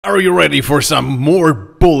Are you ready for some more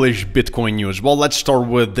bullish Bitcoin news? Well, let's start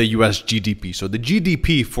with the US GDP. So the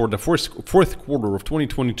GDP for the fourth quarter of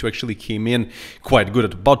 2022 actually came in quite good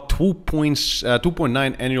at about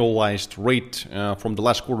 2.9 annualized rate from the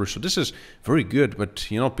last quarter. So this is very good, but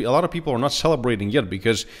a lot of people are not celebrating yet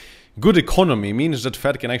because good economy means that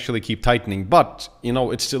Fed can actually keep tightening, but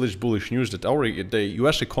it still is bullish news that the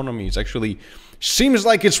US economy is actually seems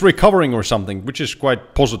like it's recovering or something, which is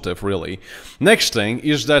quite positive, really. Next thing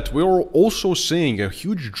is that we're also seeing a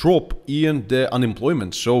huge drop in the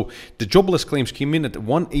unemployment. So the jobless claims came in at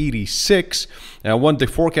 186, when the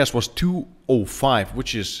forecast was 205,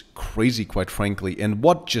 which is crazy, quite frankly. And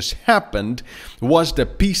what just happened was the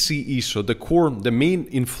PCE, so the main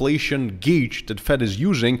inflation gauge that Fed is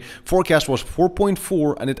using, forecast was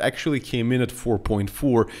 4.4, and it actually came in at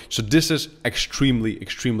 4.4. So this is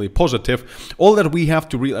extremely positive. All that we have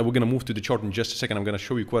to we're going to move to the chart in just a second. I'm going to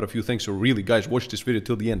show you quite a few things. So really, guys, watch this video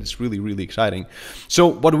till the end. It's really exciting. So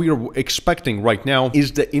what we are expecting right now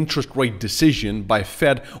is the interest rate decision by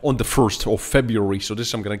Fed on the 1st of February. So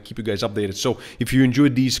this I'm going to keep you guys updated. So if you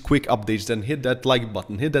enjoyed these quick updates, then hit that like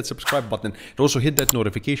button, hit that subscribe button, and also hit that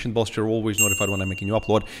notification bell so you're always notified when I'm making a new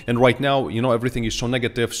upload. And right now, everything is so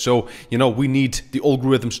negative. So, we need the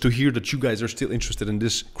algorithms to hear that you guys are still interested in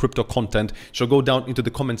this crypto content. So go down into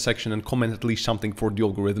the comment section and comment at least something for the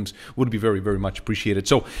algorithms. Would be very much appreciated.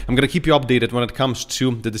 So I'm going to keep you updated when it comes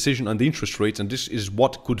to the decision on the interest rates, and this is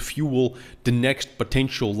what could fuel the next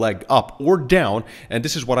potential leg up or down. And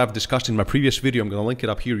this is what I've discussed in my previous video. I'm going to link it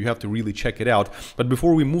up here. You have to really check it out. But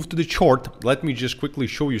before we move to the chart, let me just quickly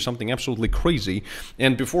show you something absolutely crazy.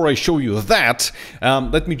 And before I show you that,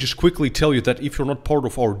 let me just quickly tell you that if you're not part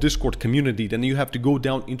of our Discord community, then you have to go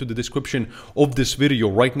down into the description of this video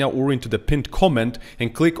right now or into the pinned comment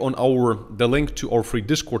and click on the link to our free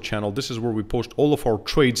Discord channel. This is where we post all of our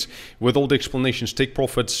trades with all the explanations, take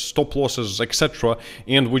profits, stop losses, etc.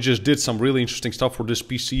 And we just did some really interesting stuff for this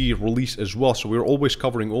PCE release as well. So we're always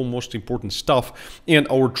covering all most important stuff, and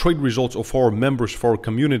our trade results of our members for our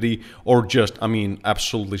community are just,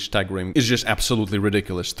 absolutely staggering. It's just absolutely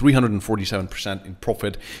ridiculous. 347% in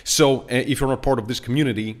profit. So if you're not part of this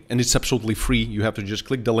community, and it's absolutely free, you have to just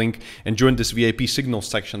click the link and join this VIP signal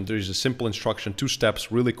section. There is a simple instruction, 2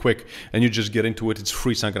 steps, really quick, and you just get into it. It's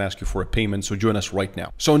free. It's not going to ask you for a payment. So join us right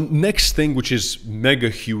now. So next thing, which is mega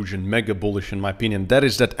huge and mega bullish in my opinion, that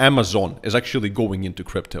is that Amazon is actually going into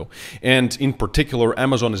crypto. And in particular,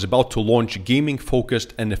 Amazon is about to launch a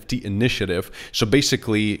gaming-focused NFT initiative. So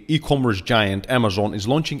basically, e-commerce giant Amazon is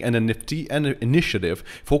launching an NFT initiative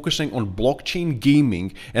focusing on blockchain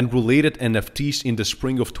gaming and related NFTs in the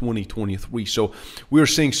spring of 2023. So we're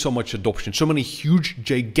seeing so much adoption. So many huge,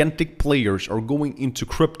 gigantic players are going into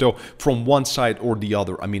crypto from one side or the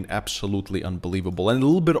other. Absolutely unbelievable. And a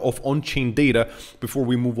little bit of on-chain data before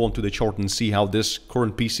we move on to the chart and see how this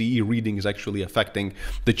current PCE reading is actually affecting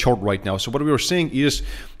the chart right now. So what we are saying is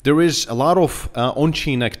there is a lot of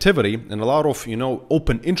on-chain activity and a lot of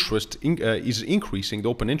open interest is increasing. The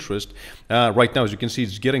open interest right now, as you can see,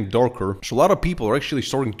 it's getting darker. So a lot of people are actually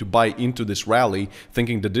starting to buy into this rally,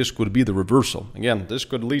 thinking that this could be the reversal. Again, this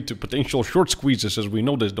could lead to potential short squeezes, as we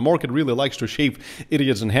know this. The market really likes to shave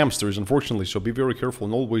idiots and hamsters, unfortunately. So be very careful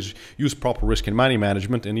and always use proper risk and money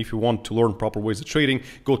management. And if you want to learn proper ways of trading,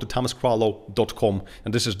 go to thomaskrallo.com,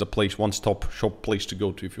 and this is the place, one-stop shop place to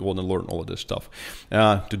go to if you want to learn all of this stuff.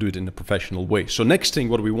 To do it in a professional way. So next thing,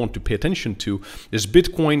 what we want to pay attention to is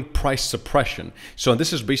Bitcoin price suppression. So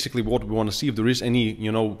this is basically what we want to see, if there is any,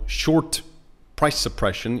 short price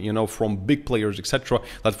suppression, from big players, etc.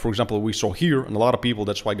 That, for example, we saw here, and a lot of people,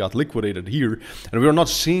 that's why got liquidated here, and we are not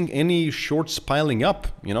seeing any shorts piling up,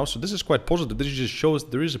 so this is quite positive. This just shows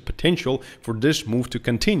there is a potential for this move to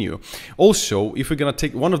continue. Also, if we're gonna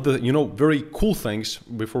take one of the, very cool things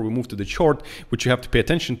before we move to the chart, which you have to pay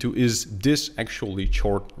attention to, is this actually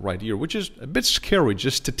chart right here, which is a bit scary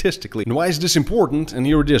just statistically. And why is this important? And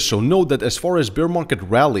here it is. So note that as far as bear market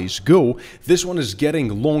rallies go, this one is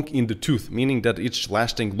getting long in the tooth, meaning that it's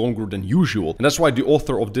lasting longer than usual. And that's why the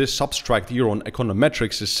author of this subtract here on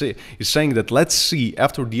econometrics is saying that let's see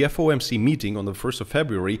after the FOMC meeting on the 1st of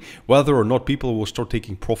February whether or not people will start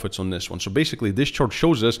taking profits on this one. So basically, this chart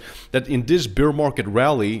shows us that in this bear market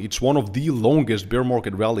rally, it's one of the longest bear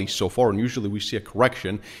market rallies so far, and usually we see a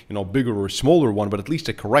correction, bigger or smaller one, but at least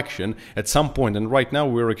a correction at some point. And right now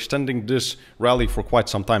we're extending this rally for quite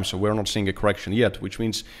some time, so we're not seeing a correction yet, which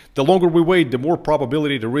means the longer we wait, the more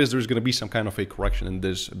probability there is there's going to be some kind of a correction in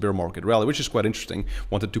this bear market rally, which is quite interesting.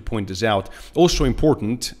 Wanted to point this out. Also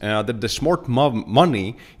important that the smart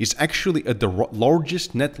money is actually at the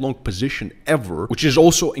largest net long position ever, which is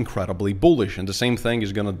also incredibly bullish. And the same thing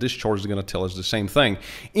is gonna, this chart is gonna tell us the same thing.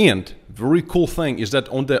 And very cool thing is that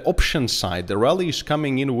on the option side, the rally is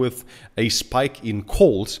coming in with a spike in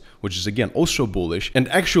calls, which is again also bullish. And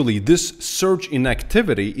actually this surge in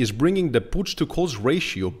activity is bringing the puts to calls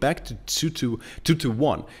ratio back to 2 to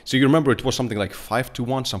 1. So you remember it was something like 5 to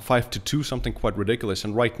 1, some 5 to 2, something quite ridiculous.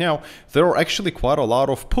 And right now there are actually quite a lot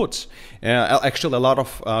of puts, actually a lot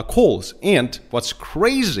of calls. And what's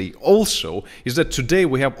crazy also is that today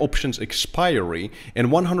we have options expiry, and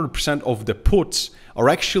 100% of the puts are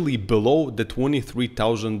actually below the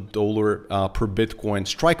 $23,000 per Bitcoin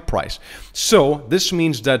strike price. So this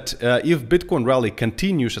means that if Bitcoin rally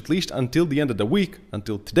continues at least until the end of the week,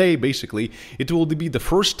 until today basically, it will be the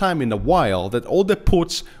first time in a while that all the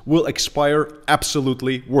puts will expire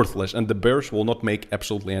absolutely worthless and the bears will not make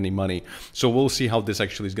absolutely any money. So we'll see how this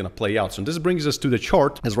actually is going to play out. So this brings us to the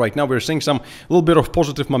chart, as right now we're seeing some little bit of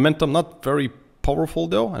positive momentum, not very powerful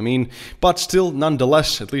though, I mean, but still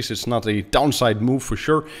nonetheless, at least it's not a downside move for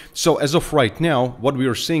sure. So as of right now, what we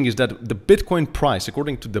are seeing is that the Bitcoin price,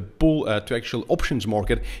 according to the to actual options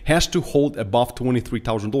market, has to hold above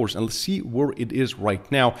 $23,000, and let's see where it is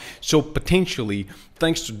right now. So potentially,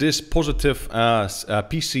 thanks to this positive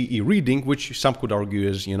PCE reading, which some could argue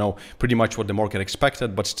is, you know, pretty much what the market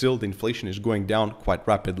expected, but still the inflation is going down quite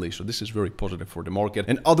rapidly. So this is very positive for the market.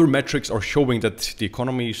 And other metrics are showing that the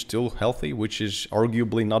economy is still healthy, which is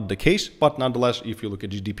arguably not the case. But nonetheless, if you look at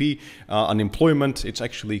GDP, unemployment, it's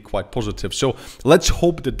actually quite positive. So let's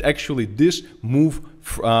hope that actually this move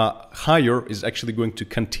higher is actually going to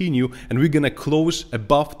continue, and we're gonna close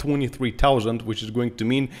above 23,000, which is going to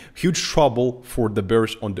mean huge trouble for the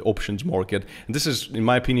bears on the options market. And this is, in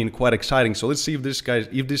my opinion, quite exciting. So let's see if this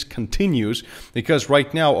continues, because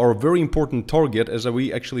right now our very important target, as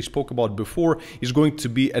we actually spoke about before, is going to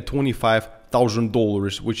be at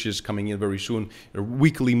 $25,000, which is coming in very soon.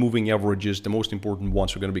 Weekly moving averages, the most important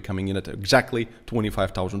ones, are going to be coming in at exactly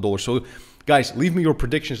 $25,000. So guys, leave me your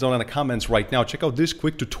predictions down in the comments right now. Check out this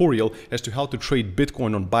quick tutorial as to how to trade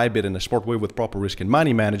Bitcoin on Bybit in a smart way with proper risk and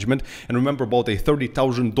money management. And remember about a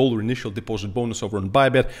 $30,000 initial deposit bonus over on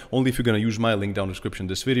Bybit, only if you're going to use my link down in the description of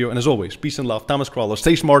this video. And as always, peace and love. Thomas Crowler.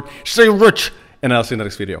 Stay smart, stay rich, and I'll see you in the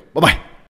next video. Bye-bye.